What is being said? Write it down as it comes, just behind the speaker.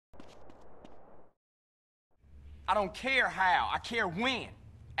I don't care how, I care when.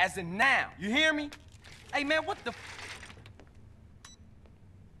 As in now, you hear me? Hey man, what the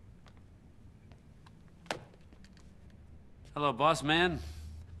Hello, boss man.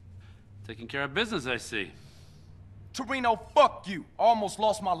 Taking care of business, I see. Torino, fuck you. Almost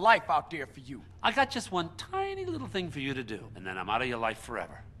lost my life out there for you. I got just one tiny little thing for you to do, and then I'm out of your life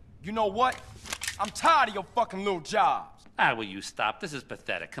forever. You know what? I'm tired of your fucking little jobs. Ah, will you stop? This is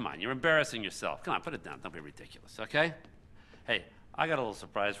pathetic. Come on, you're embarrassing yourself. Come on, put it down. Don't be ridiculous, okay? Hey, I got a little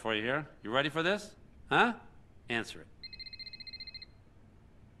surprise for you here. You ready for this? Huh? Answer it.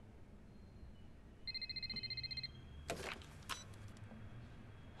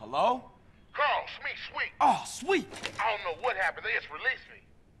 Hello? Carl, Sweet. Oh, sweet. I don't know what happened. They just released me.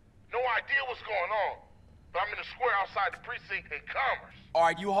 No idea what's going on. But I'm in the square outside the precinct in Commerce. All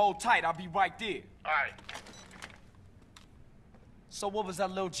right, you hold tight. I'll be right there. All right. So what was that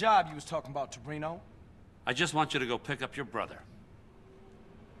little job you was talking about, Torino? I just want you to go pick up your brother.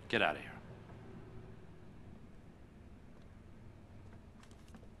 Get out of here.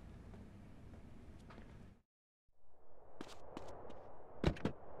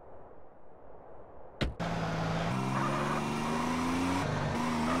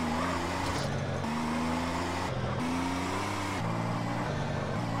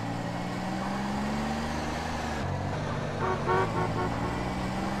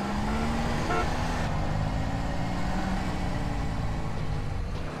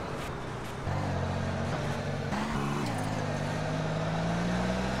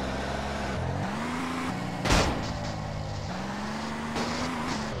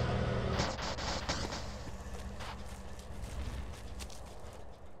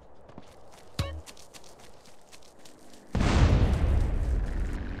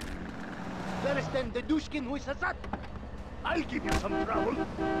 Understand the Dushkin who is Hazat? I'll give you some trouble.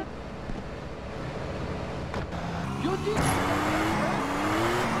 You did.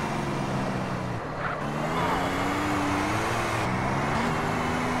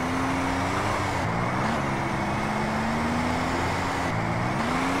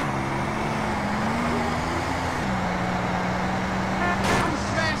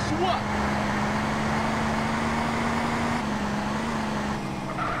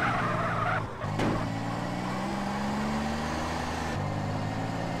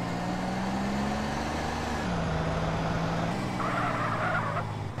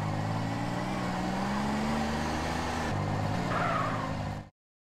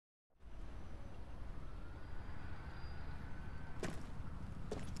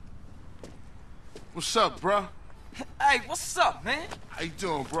 What's up, bruh? Hey, what's up, man? How you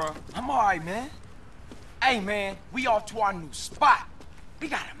doing, bruh? I'm all right, man. Hey, man, we off to our new spot. We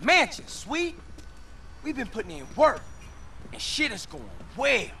got a mansion, sweet. We've been putting in work, and shit is going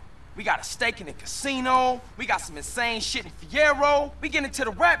well. We got a stake in the casino. We got some insane shit in Fierro. We getting into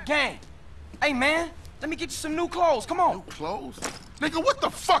the rap game. Hey, man, let me get you some new clothes. Come on. New clothes? Nigga, what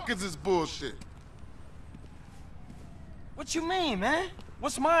the fuck is this bullshit? What you mean, man?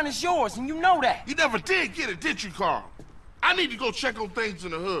 What's mine is yours, and you know that. You never did get it, did you, Carl? I need to go check on things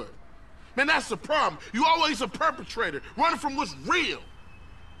in the hood. Man, that's the problem. You always a perpetrator, running from what's real.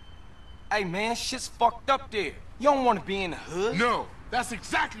 Hey, man, shit's fucked up there. You don't want to be in the hood. No, that's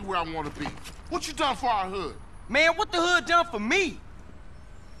exactly where I want to be. What you done for our hood? Man, what the hood done for me?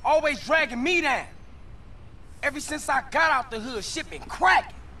 Always dragging me down. Ever since I got out the hood, shit been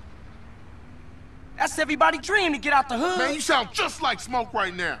cracking. That's everybody's dream to get out the hood. Man, you sound just like Smoke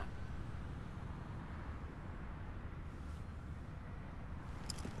right now.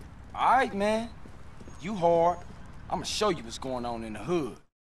 All right, man. You hard. I'ma show you what's going on in the hood.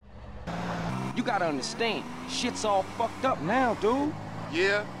 You gotta understand, shit's all fucked up now, dude.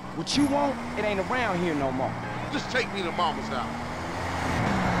 Yeah? What you want, it ain't around here no more. Just take me to Mama's house.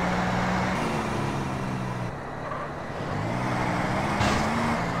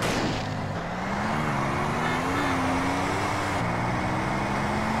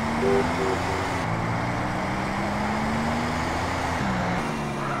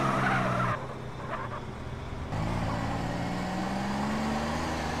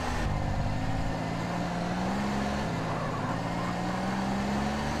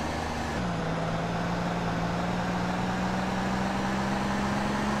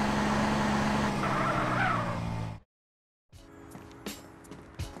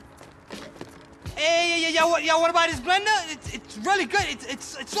 Yo, what about his blender? It's really good. It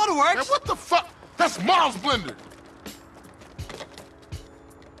sort of works. Man, what the fuck? That's Mom's blender.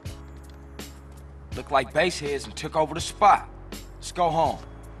 Look like baseheads and took over the spot. Let's go home.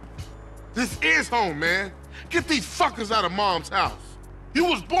 This is home, man. Get these fuckers out of Mom's house. You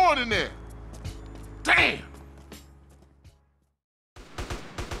was born in there. Damn.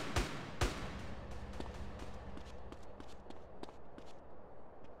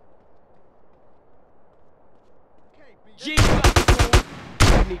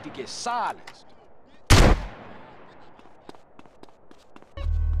 need to get silenced.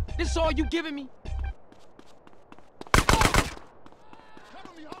 This all you giving me?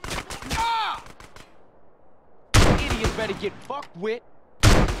 Ah! Idiots better get fucked with.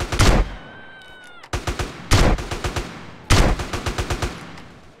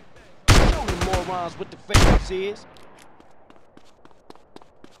 Show them morons what the face is.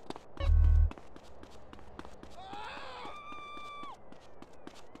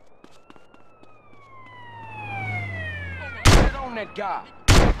 Get on that guy.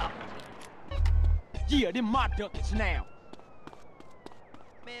 Yeah, them my duckets now.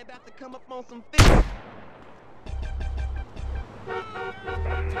 Man, about to come up on some fish. Respond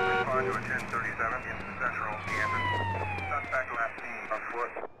to a 1037 in Central Kansas. Suspect last seen on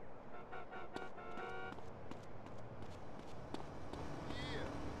foot.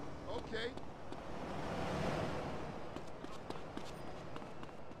 Yeah, okay.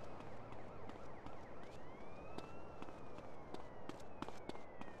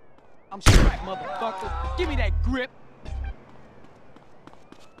 I'm strapped, motherfucker. Give me that grip.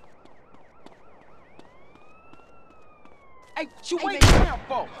 Hey, what you waiting around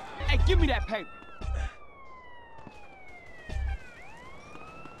for? Hey, give me that paper.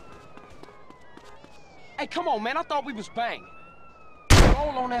 Hey, come on, man. I thought we was banging. Roll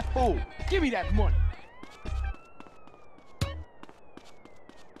on that fool. Give me that money.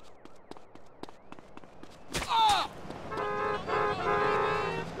 Ah!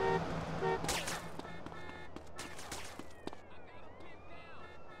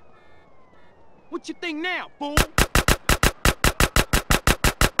 What you think now, fool?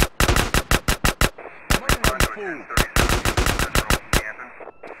 Respond to a 1037 in Central Kansas.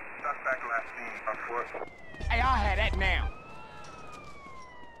 Suspect last seen on foot. Hey, I'll have that now.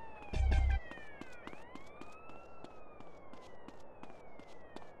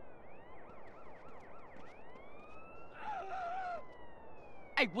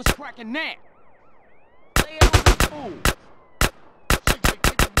 Hey, what's cracking now? Lay it on the fool. Shit, they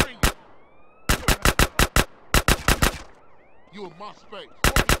keep it ringing. You in my space.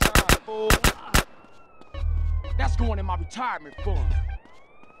 Time, fool. That's going in my retirement fund.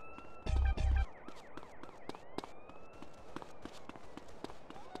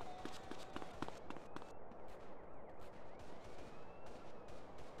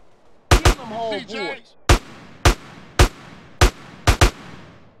 Kill them homeboys.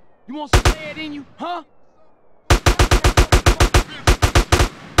 You want some lead in you, huh?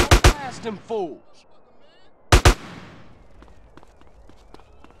 Don't blast them fools.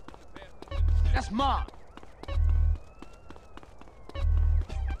 That's mine.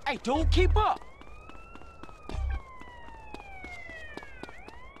 Hey, dude, keep up.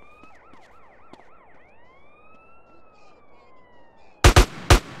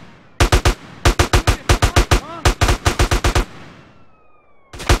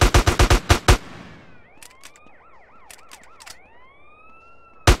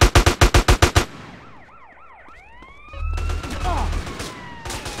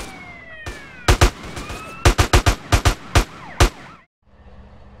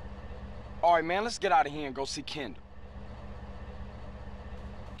 All right, man, let's get out of here and go see Kendall.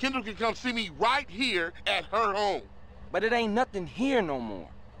 Kendall can come see me right here at her home. But it ain't nothing here no more.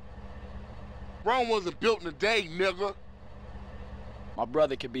 Rome wasn't built in a day, nigga. My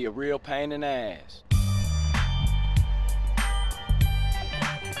brother could be a real pain in the ass.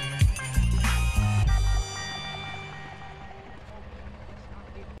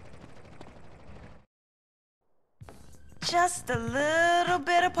 Just a little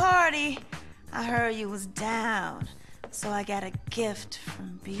bit of party. I heard you was down, so I got a gift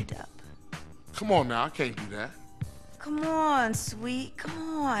from B-Dup. Come on now, I can't do that. Come on, sweet,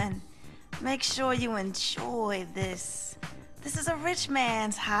 come on. Make sure you enjoy this. This is a rich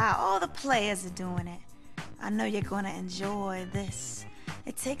man's high. All the players are doing it. I know you're gonna enjoy this.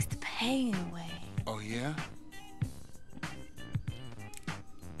 It takes the pain away. Oh, yeah?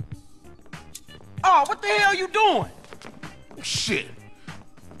 Oh, what the hell you doing? Shit.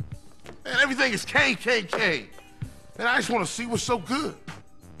 Man, everything is Kane. Man, I just want to see what's so good.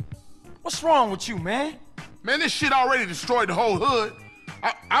 What's wrong with you, man? Man, this shit already destroyed the whole hood.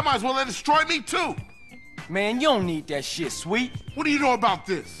 I might as well let it destroy me, too. Man, you don't need that shit, sweet. What do you know about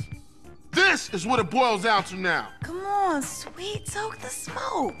this? This is what it boils down to now. Come on, sweet, soak the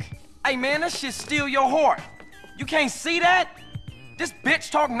smoke. Hey, man, that shit steal your heart. You can't see that? This bitch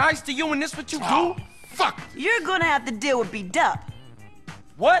talk nice to you and this what you do? Fuck. You're gonna have to deal with B-Dup.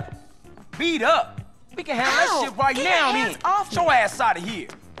 What? Beat up? We can handle that shit right Get now, your then. hands off Get your me. ass out of here,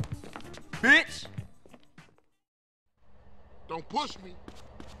 bitch. Don't push me.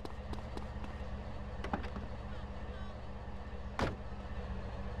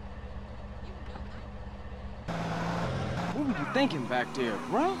 thinking back there,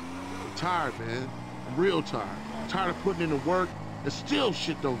 bro? I'm tired, man. I'm real tired. Tired of putting in the work and still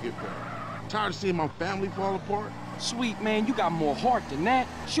shit don't get better. Tired of seeing my family fall apart. Sweet, man, you got more heart than that.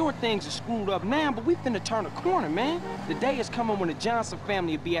 Sure, things are screwed up now, but we finna turn a corner, man. The day is coming when the Johnson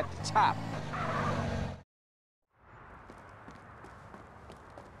family will be at the top.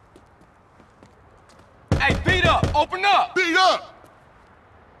 Hey, beat up! Open up! Beat up!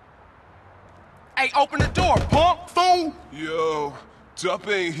 Hey, open the door, punk! Fool! Yo, Dup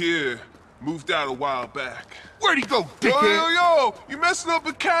ain't here. Moved out a while back. Where'd he go, Yo, dickhead? yo, you messing up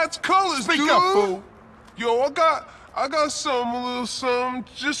the cat's colors, Speak dude. up, fool. Yo, I got some, a little something,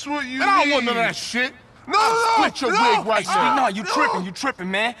 just what you And I don't need. want none of that shit. No, I'll split your wig right Hey, now. Sweet, no, you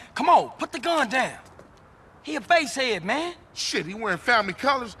tripping, man. Come on, put the gun down. He a basehead, man. Shit, he wearing family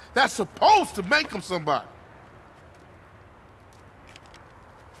colors. That's supposed to make him somebody.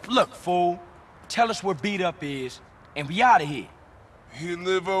 Look, fool, tell us where Beat Up is, and we out of here. He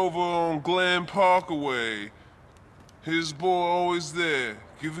live over on Glen Parkaway. His boy always there.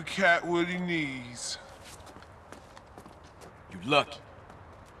 Give a cat what he needs. You lucky.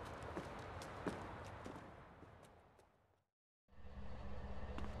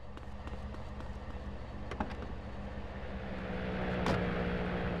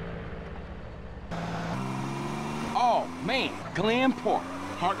 Oh, man, Glen Park.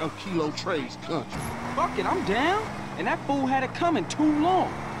 Heart of Kilo Trey's country. Fuck it, I'm down. And that fool had it coming too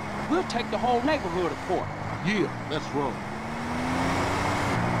long. We'll take the whole neighborhood apart. Yeah, let's roll.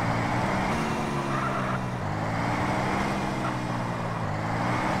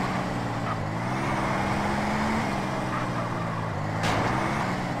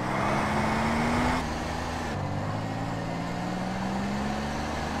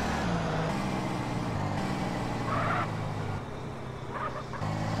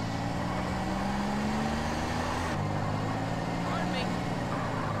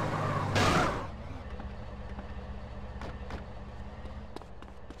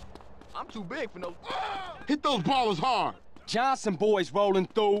 I'm too big for no... Hit those ballers hard. Johnson boys rolling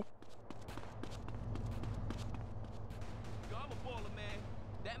through. Yo, I'm a baller, man.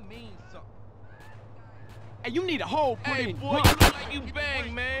 That means something. Hey, you need a hole put Hey, in. boy, Run. you look like you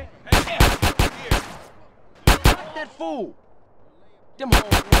bang, man. Hey, here. Fuck that fool. Them hoes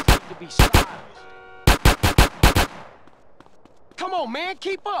need to be silenced. Come on, man,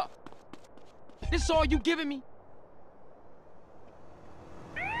 keep up. This all you giving me?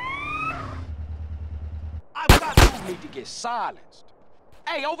 I thought you need to get silenced.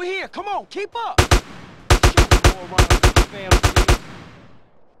 Hey, over here, come on, keep up. Shut go around with the family.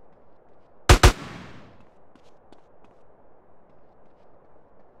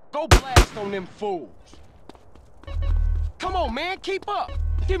 Go blast on them fools. Come on, man, keep up.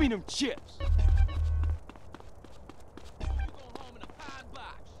 Give me them chips. You go home in a pine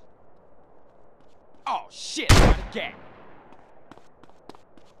box. Oh, shit, out of gas.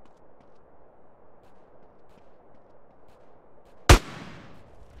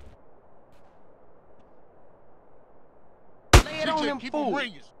 Lay it on them Keep them fools.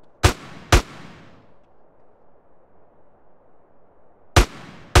 ringing.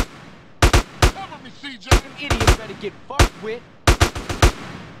 Cover me, CJ. Them idiots better get fucked with.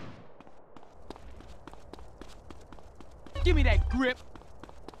 Give me that grip.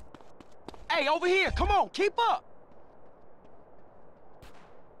 Hey, over here, come on, keep up.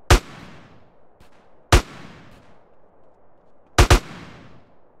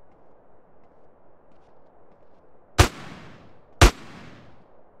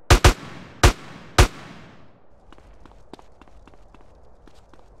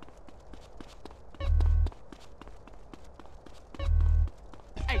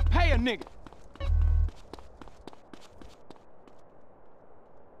 Hey, pay a nigga.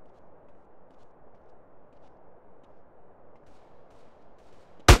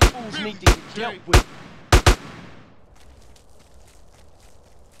 Fools need to get dealt with.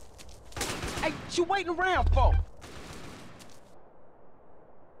 Hey, what you waiting around for?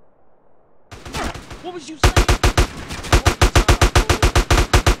 What was you saying?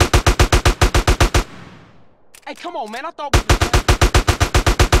 Hey, come on, man. I thought we were...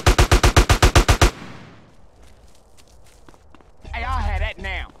 Hey, I'll have that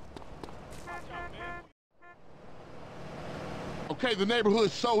now. Okay, the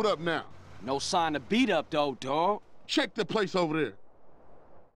neighborhood's sold up now. No sign of Beat Up, though, dog. Check the place over there.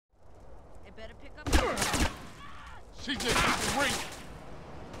 It better pick up. CJ, keep them ringing.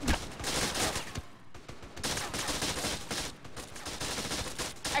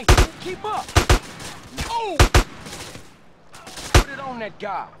 Hey, keep up. Oh! Put it on that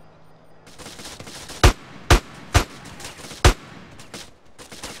guy.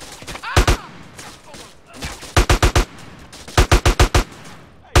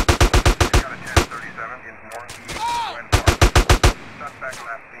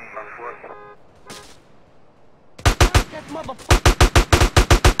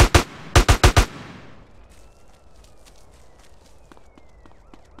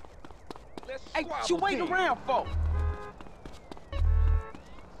 Hey, what you waiting around for?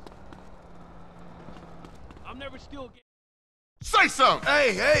 I'm never still getting... Say something!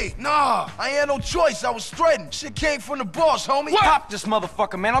 Hey, nah, I ain't had no choice. I was threatened. Shit came from the boss, homie. What? Pop this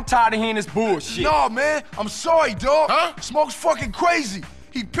motherfucker, man. I'm tired of hearing this bullshit. Nah, man, I'm sorry, dog. Huh? Smoke's fucking crazy.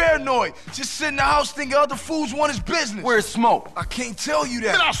 He paranoid. Just sit in the house thinking other fools want his business. Where's Smoke? I can't tell you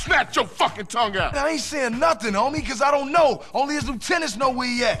Then that. I'll snatch your fucking tongue out. I ain't saying nothing, homie, because I don't know. Only his lieutenants know where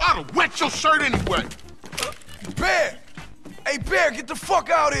he at. I'd have wet your shirt anyway. Bear! Hey, Bear, get the fuck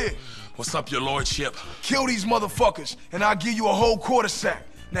out here. What's up, your lordship? Kill these motherfuckers, and I'll give you a whole quarter sack.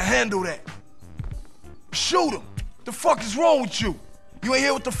 Now handle that. Shoot him. The fuck is wrong with you? You ain't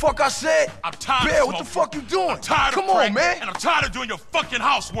hear what the fuck I said? I'm tired Bear, of what the smoking. fuck you doing? I'm tired Come of on, praying, man. and I'm tired of doing your fucking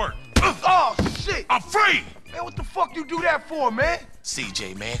housework. Oh, shit. I'm free! Man, what the fuck you do that for, man?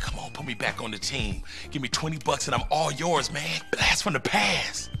 CJ, man, come on, put me back on the team. Give me 20 bucks and I'm all yours, man. Blast from the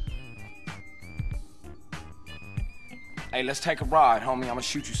past. Hey, let's take a ride, homie. I'm gonna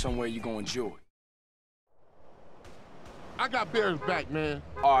shoot you somewhere you gonna enjoy. I got Bear's back, man.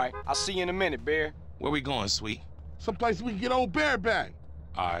 All right, I'll see you in a minute, Bear. Where we going, sweet? Someplace we can get old Bear back.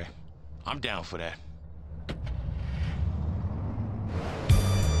 All right, I'm down for that.